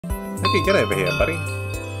Okay, get over here, buddy.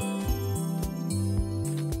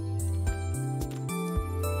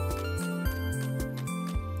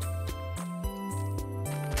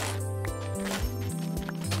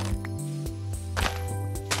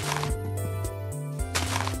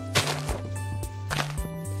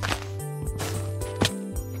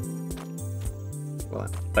 Well,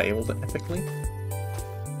 that failed epically.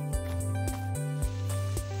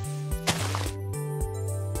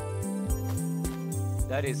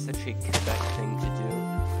 That is such a Quebec thing to do.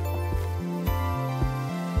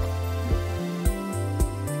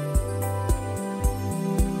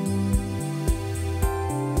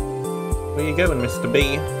 Where you going, Mr.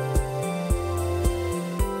 B?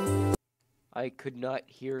 I could not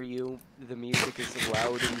hear you. The music is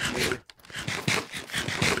loud in here.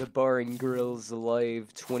 The bar and grill's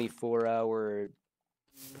live 24-hour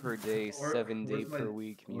per day, 7-day per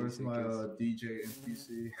week music. Where's my DJ and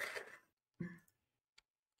PC?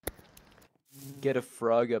 Get a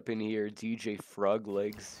frog up in here, DJ Frog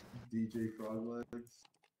Legs. DJ Frog Legs.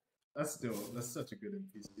 That's such a good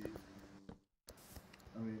NPC.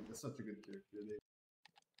 I mean, that's such a good character.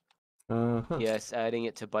 Yes, adding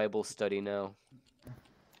it to Bible study now.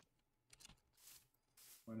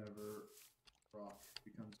 Whenever Rock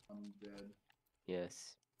becomes undead.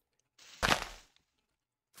 Yes.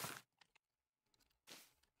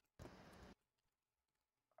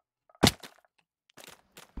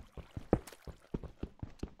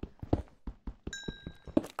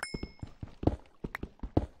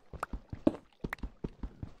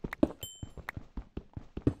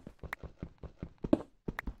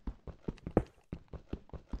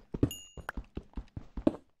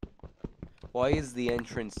 Why is the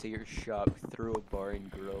entrance to your shop through a bar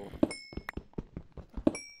and grill?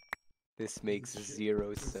 This makes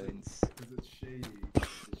zero sense. Because it's shady.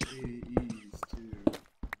 It's shady ease, too.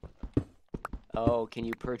 Oh, can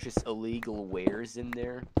you purchase illegal wares in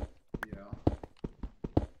there? Yeah.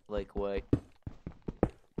 Like what?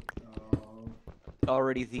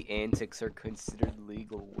 Already the antics are considered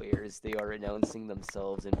legal wares. They are announcing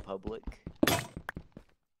themselves in public.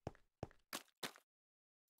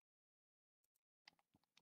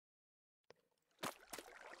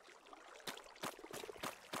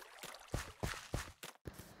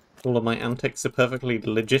 All of my antics are perfectly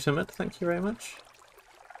legitimate, thank you very much.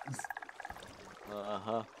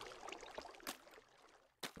 Uh-huh.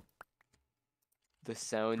 The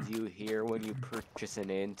sound you hear when you purchase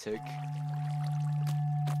an antic.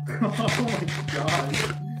 Oh my god.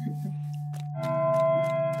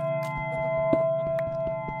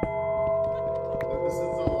 This is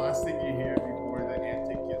the last thing you hear before the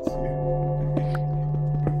antic gets you.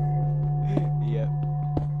 Yep.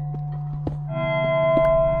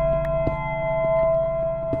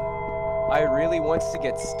 I really want to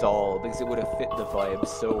get Stall because it would have fit the vibe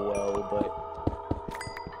so well, but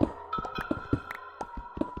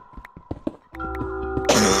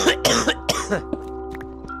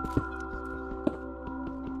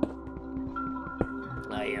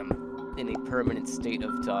I am in a permanent state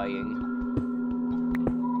of dying.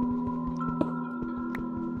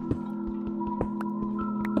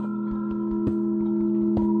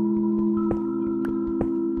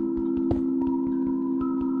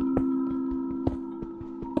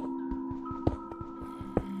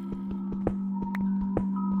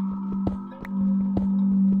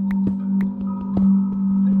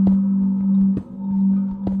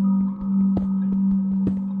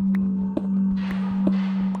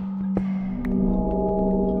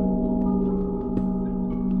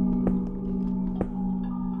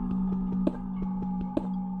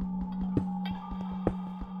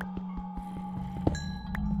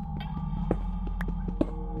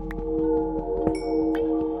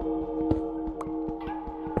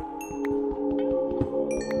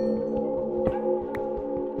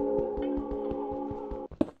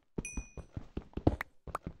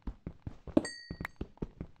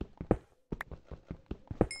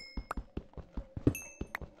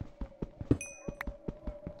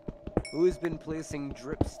 Who has been placing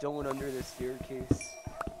dripstone under the staircase?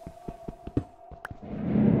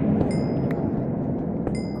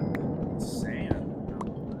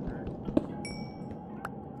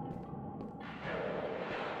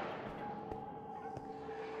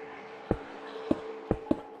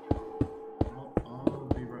 I'll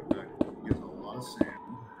be right back. There's a lot of sand.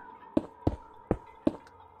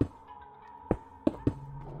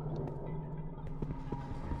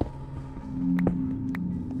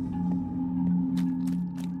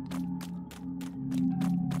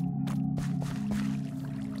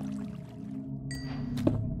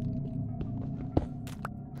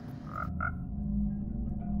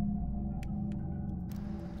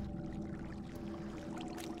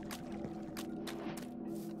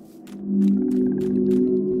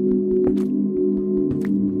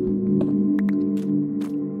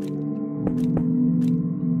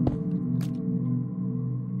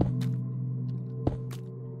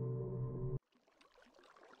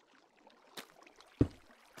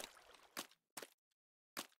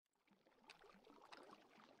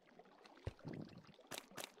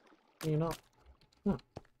 You're not. Huh.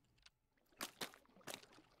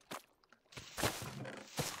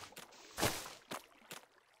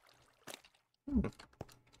 Hmm.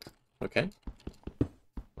 Okay.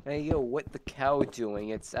 Hey yo, what the cow doing?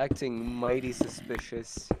 It's acting mighty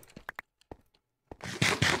suspicious.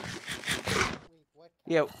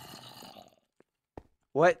 Yo.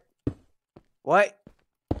 What? What?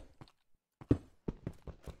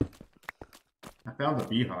 I found a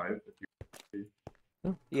beehive. Oh,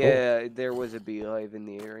 cool. Yeah, there was a beehive in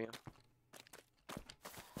the area.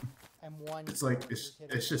 M1. It's like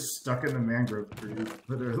it's just stuck in the mangrove tree,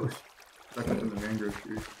 literally stuck up in the mangrove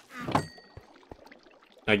tree.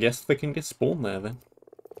 I guess they can just spawn there then.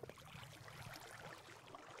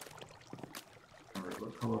 Alright,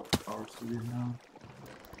 what color flowers do we have?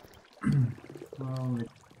 Well,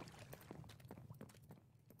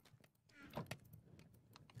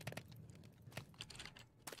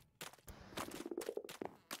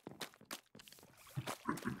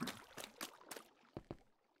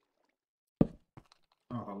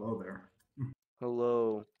 oh, hello there.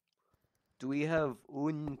 Hello. Do we have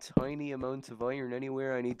one tiny amount of iron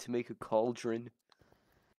anywhere? I need to make a cauldron.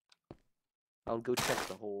 I'll go check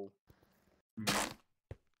the hole.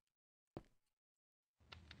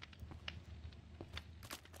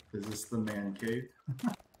 Is this the man cave?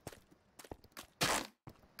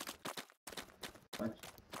 What?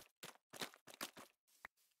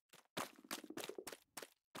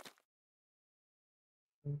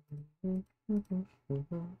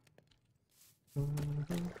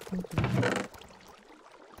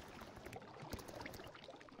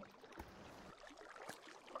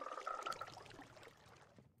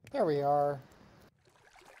 There we are.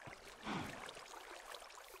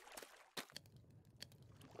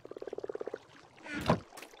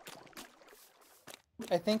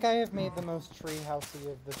 I think I have made the most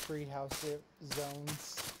treehousey of the treehouse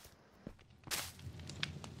zones.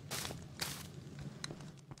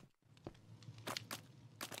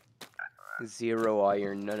 Zero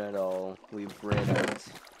iron, none at all. We've ran out.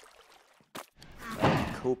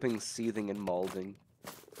 Coping, seething, and malding.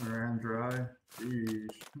 Ran dry. Sheesh.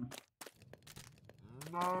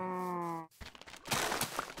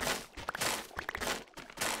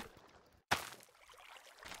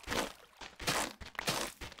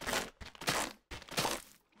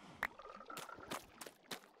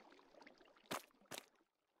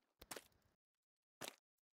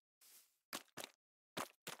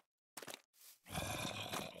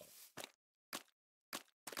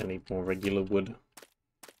 I need more regular wood.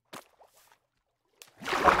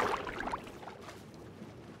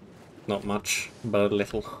 Not much, but a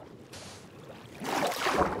little.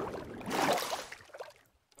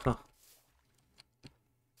 Huh.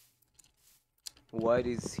 What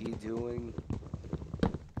is he doing?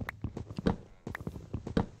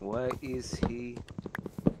 What is he?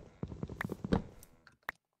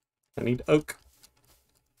 I need oak.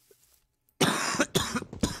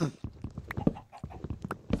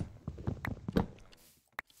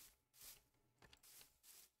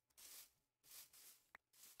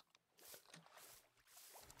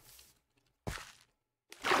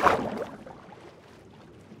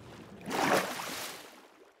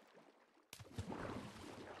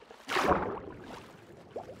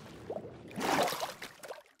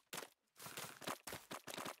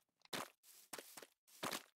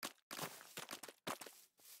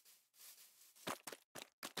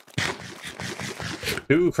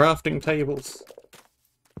 Two crafting tables.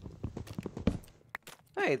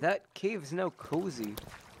 Hey, that cave's now cozy.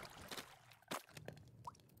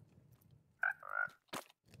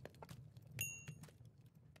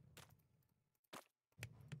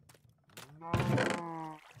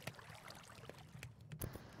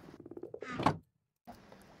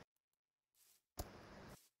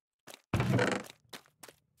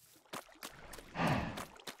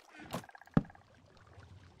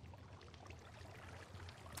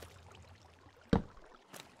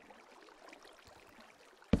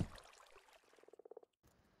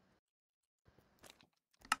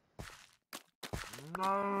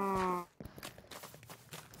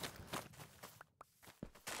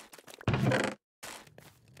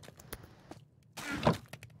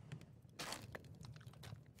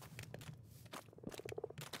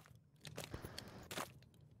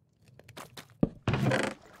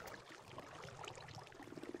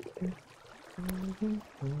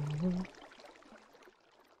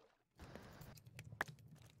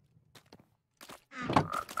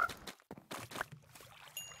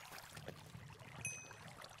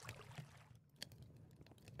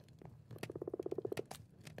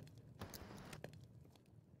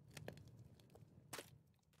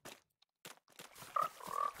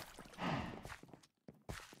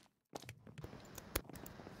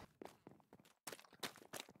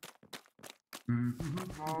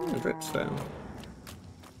 Dripstone.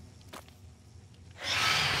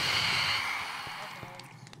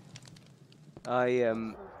 I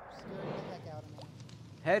am Scaring the heck out of me.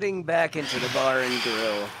 heading back into the bar and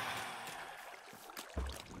grill.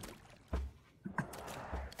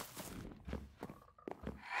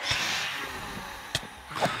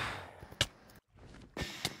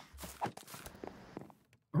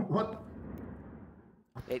 What?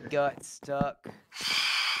 It got stuck.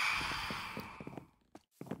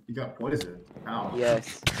 You got poisoned. Ow.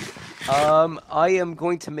 Yes. I am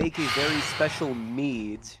going to make a very special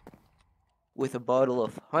mead with a bottle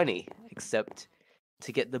of honey, except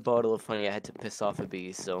to get the bottle of honey I had to piss off a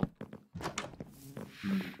bee, so...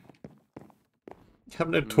 You have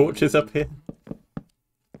no torches up here?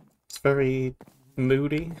 It's very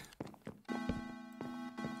moody.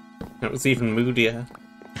 That was even moodier.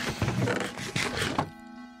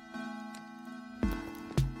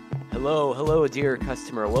 Hello, dear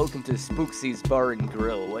customer. Welcome to Spooksy's Bar and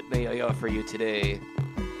Grill. What may I offer you today?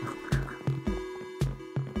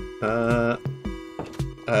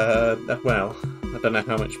 Well, I don't know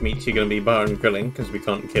how much meat you're going to be bar and grilling, because we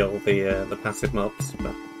can't kill the passive mobs,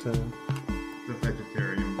 but, It's a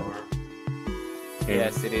vegetarian bar. yeah.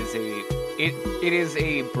 Yes, it is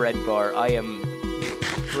a bread bar. I am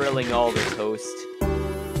grilling all the toast.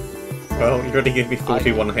 Well, you already gave me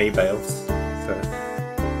 41 hay bales, so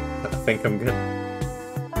I think I'm good.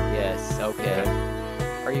 Yes, okay.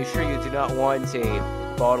 Are you sure you do not want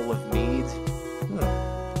a bottle of mead?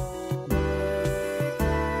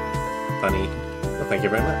 Funny. Well, thank you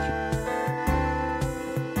very much.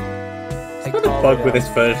 I What a call bug it, with this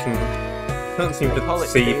version. I can't seem I call to it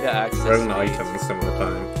see beta access thrown meat. items some of the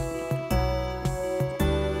time.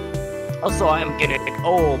 Also, I'm gonna...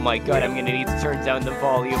 Oh my god, I'm gonna need to turn down the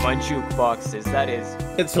volume on jukeboxes. That is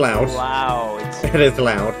It's loud. loud. It is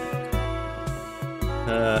loud.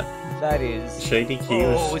 That is... Shady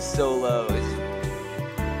cues. Oh, so loud.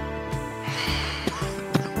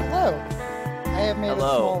 Hello. I have made Hello.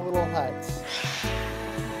 a small little hut.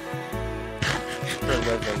 For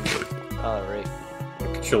living. Alright.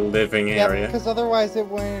 Actual living Yeah, area. because otherwise it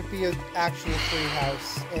wouldn't be an actual tree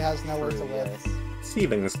house. It has nowhere to live. Yes.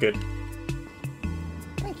 Ceiling's good.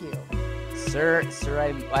 Thank you. Sir,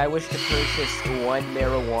 I wish to purchase one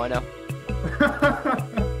marijuana.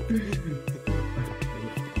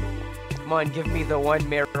 Come on, give me the one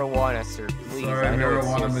marijuana, sir, please. Sorry, I know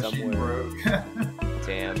marijuana it's here machine somewhere. broke.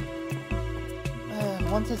 Damn.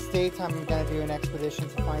 Once it's daytime, I'm gonna do an expedition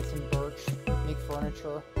to find some birch, make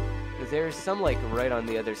furniture. There's some, like, right on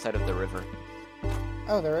the other side of the river.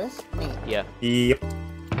 Oh, there is? Neat. Yeah. Yep.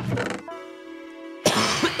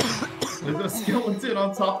 There's a skeleton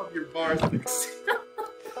on top of your bar.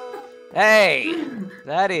 Hey!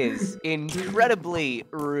 That is incredibly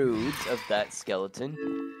rude of that skeleton.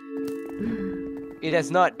 It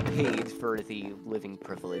has not paid for the living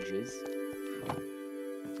privileges.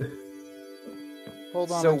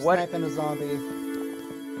 Hold on, So I'm what- sniping a zombie.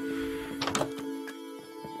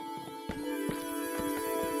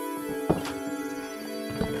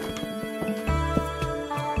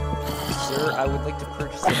 Sir, I would like to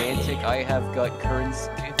purchase an antique. I have got currency.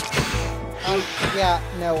 Yeah,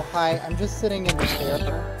 no, hi, I'm just sitting in the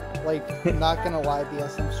chair. Like, not gonna lie, the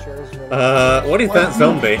SM chair is really... What is that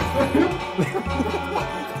zombie?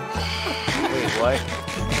 Wait,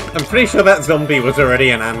 what? I'm pretty sure that zombie was already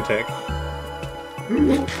an antic.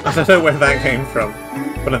 I don't know where that came from,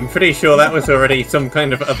 but I'm pretty sure that was already some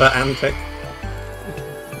kind of other antic.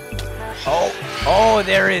 Oh,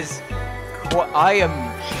 there is. I am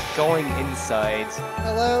going inside.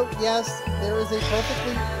 Hello, yes, there is a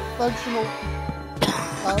perfectly functional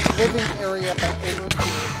living area over here.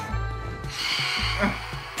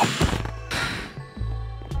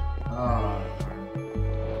 Oh,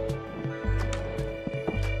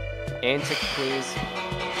 Antic, please.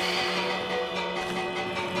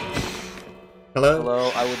 Hello?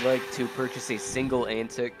 Hello, I would like to purchase a single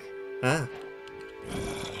antic. Ah.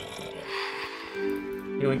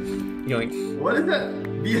 Yoink, yoink. what is that?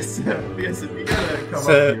 BSM, you gotta come up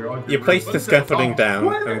So, here. you place the scaffolding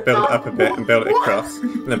down and build it up a bit and build it across.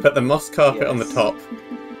 And then put the moss carpet on the Yes. top.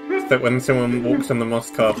 So that when someone walks on the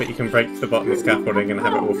moss carpet, you can break the bottom of the scaffolding and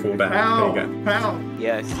have it all fall down. There you go. Pow!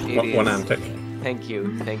 Yes, it is. One antic. Thank you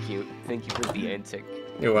for the antic.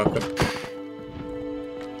 You're welcome.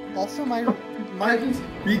 Also, my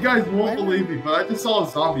You guys won't believe me, but I just saw a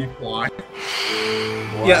zombie fly.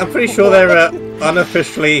 Yeah, I'm pretty sure there are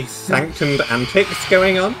unofficially sanctioned antics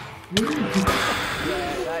going on. Yeah,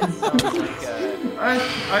 that sounds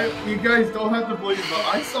like You guys don't have to believe me, but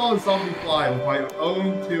I saw a zombie fly with my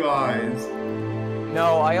own two eyes.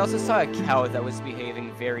 No, I also saw a cow that was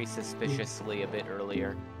behaving very suspiciously a bit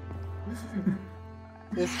earlier.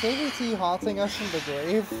 Is KVT haunting us from the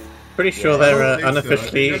grave? Pretty sure I they're don't think so. I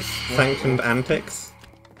unofficially think that's sanctioned antics.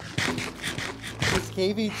 Is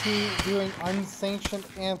KVT doing unsanctioned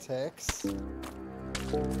antics?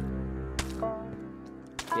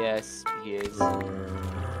 Yes, he is.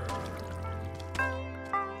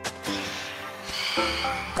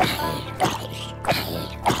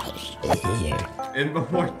 And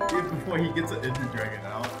before he gets an Ender Dragon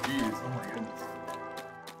out, jeez, oh my goodness.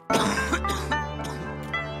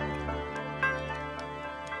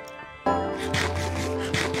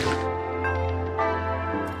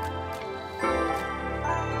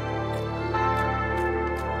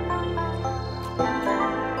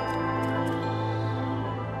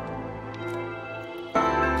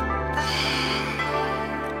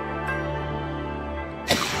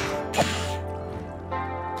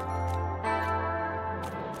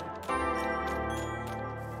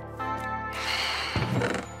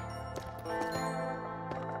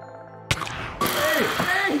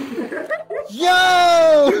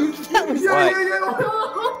 Yo! That was What?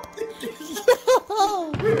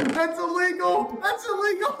 Yo! That's illegal! That's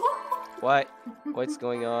illegal! What? What's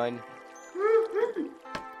going on?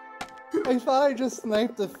 I thought I just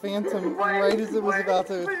sniped the Phantom right as it was about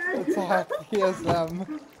to attack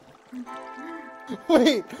PSM.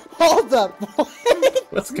 Wait, hold up!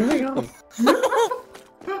 What's going on?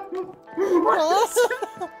 What?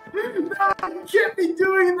 No, you can't be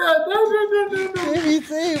doing that! No.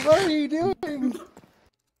 KVT, what are you doing?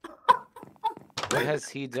 What has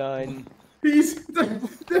he done? There's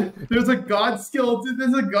a god skeleton.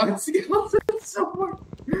 There's a god skeleton somewhere.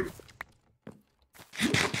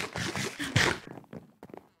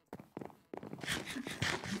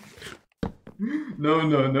 No.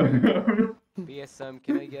 BSM,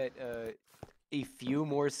 can I get a few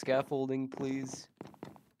more scaffolding, please?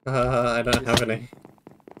 I don't have any.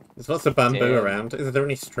 There's lots of bamboo Damn. around. Is there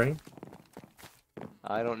any string?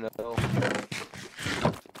 I don't know.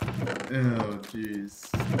 Oh jeez.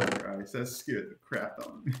 Christ, that scared the crap out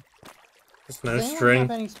of me. There's no Does anyone string.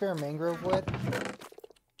 have any spare mangrove wood?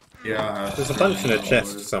 Yeah. There's a bunch in a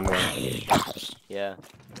chest somewhere. Yeah.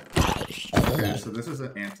 Okay, so this is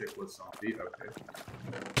an antic with zombie. Okay.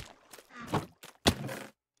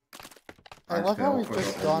 I love how we've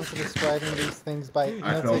just gone to describing these things by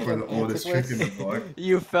I fell antic for and the oldest trick in antiquist. the book.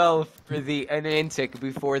 You fell for an antic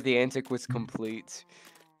before the antic was complete.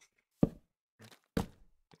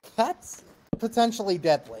 That's potentially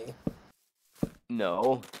deadly.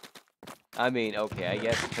 No. I mean, okay, I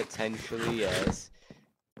guess potentially yes.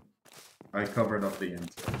 I covered up the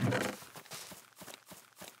antic.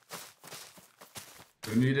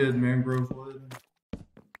 Who needed mangrove wood?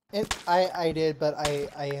 I did, but I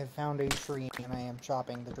have found a tree and I am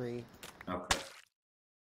chopping the tree. Okay.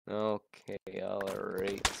 Okay,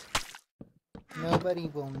 alright. Nobody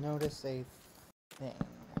will notice a thing.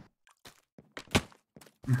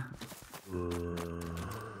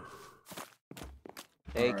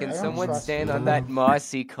 Hey, Alright, can I don't someone trust stand you. on that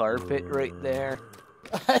mossy carpet right there?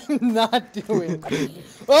 I'm not doing it.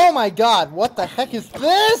 Oh my god, what the heck is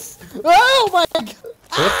this? Oh my god!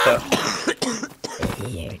 What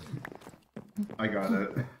I got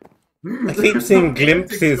it. the? I keep seeing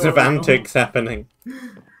glimpses of antics happening.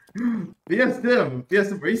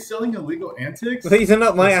 BSM, are you selling illegal antics? These are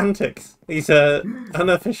not my antics. These are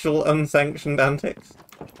unofficial, unsanctioned antics.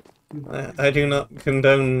 I do not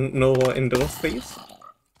condone nor endorse these.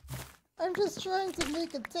 I'm just trying to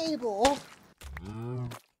make a table.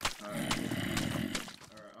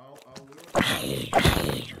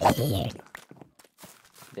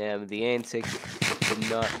 Damn, the antic did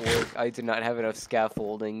not work. I did not have enough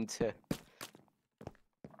scaffolding to...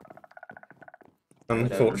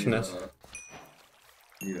 Unfortunate.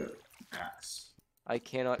 Need an axe. I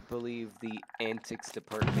cannot believe the antics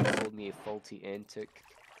department told me a faulty antic.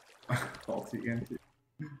 Faulty antic.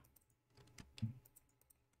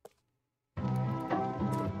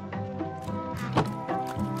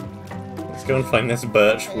 Let's go and find this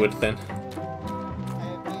birch wood then.